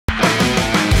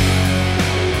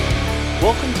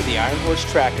the Ironhorse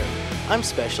Tracker. I'm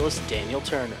Specialist Daniel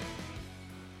Turner.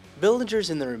 Villagers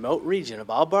in the remote region of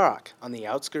Baryk, on the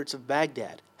outskirts of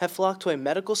Baghdad, have flocked to a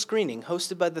medical screening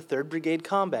hosted by the 3rd Brigade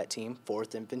Combat Team,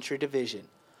 4th Infantry Division.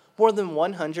 More than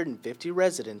 150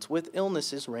 residents with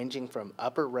illnesses ranging from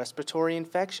upper respiratory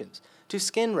infections to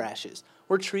skin rashes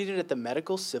were treated at the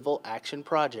Medical Civil Action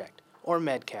Project, or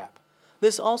MedCap.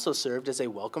 This also served as a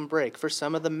welcome break for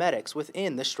some of the medics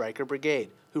within the Stryker Brigade,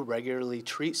 who regularly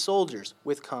treat soldiers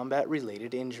with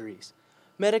combat-related injuries.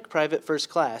 Medic Private First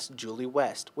Class Julie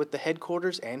West, with the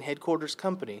Headquarters and Headquarters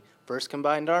Company, 1st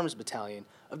Combined Arms Battalion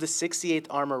of the 68th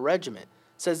Armor Regiment,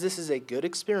 says this is a good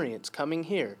experience coming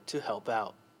here to help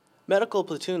out. Medical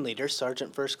Platoon Leader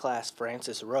Sergeant First Class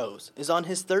Francis Rose is on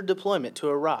his 3rd deployment to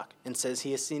Iraq and says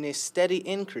he has seen a steady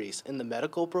increase in the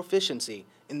medical proficiency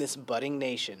in this budding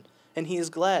nation, and he is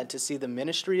glad to see the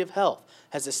Ministry of Health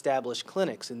has established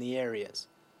clinics in the areas.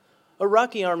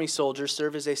 Iraqi Army soldiers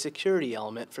serve as a security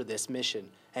element for this mission,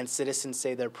 and citizens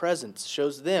say their presence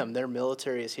shows them their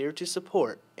military is here to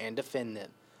support and defend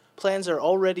them. Plans are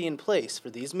already in place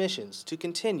for these missions to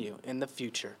continue in the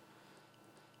future.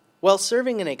 While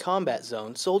serving in a combat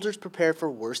zone, soldiers prepare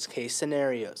for worst-case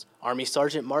scenarios. Army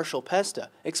Sgt. Marshal Pesta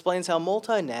explains how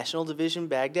Multinational Division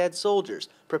Baghdad soldiers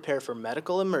prepare for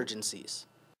medical emergencies.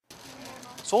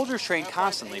 Soldiers train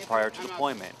constantly prior to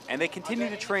deployment, and they continue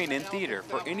to train in theater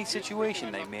for any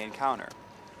situation they may encounter.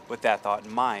 With that thought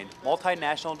in mind,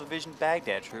 Multinational Division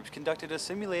Baghdad troops conducted a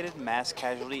simulated mass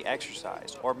casualty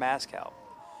exercise, or MASCAL.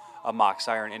 A mock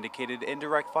siren indicated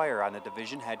indirect fire on the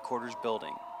division headquarters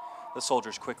building. The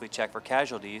soldiers quickly check for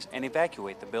casualties and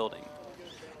evacuate the building.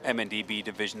 MNDB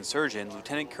Division Surgeon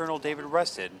Lieutenant Colonel David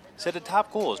Rested said the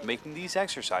top goal is making these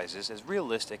exercises as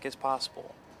realistic as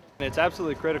possible. It's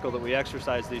absolutely critical that we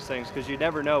exercise these things because you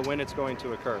never know when it's going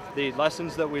to occur. The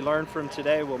lessons that we learn from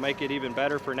today will make it even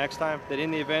better for next time, that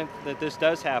in the event that this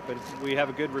does happen, we have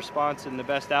a good response and the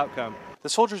best outcome. The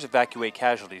soldiers evacuate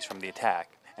casualties from the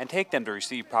attack and take them to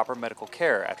receive proper medical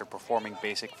care after performing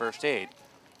basic first aid.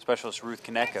 Specialist Ruth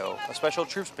Kaneko, a Special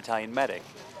Troops Battalion medic,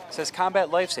 says combat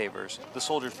lifesavers, the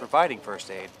soldiers providing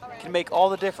first aid, can make all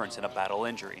the difference in a battle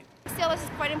injury. CLS is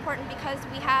quite important because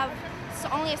we have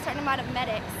only a certain amount of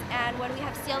medics, and when we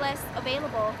have CLS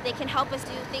available, they can help us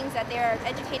do things that they're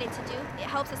educated to do. It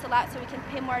helps us a lot so we can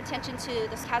pay more attention to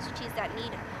those casualties that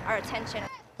need our attention.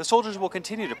 The soldiers will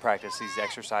continue to practice these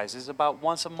exercises about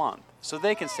once a month so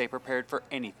they can stay prepared for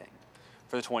anything.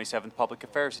 For the 27th Public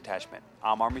Affairs Detachment,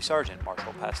 I'm Army Sgt.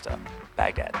 Marshal Pesta,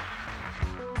 Baghdad.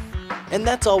 And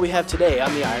that's all we have today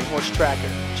on the Ironhorse Tracker.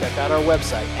 Check out our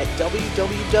website at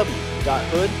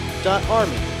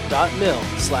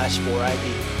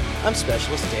www.hood.army.mil/4id. I'm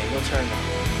Specialist Daniel Turner,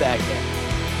 Baghdad.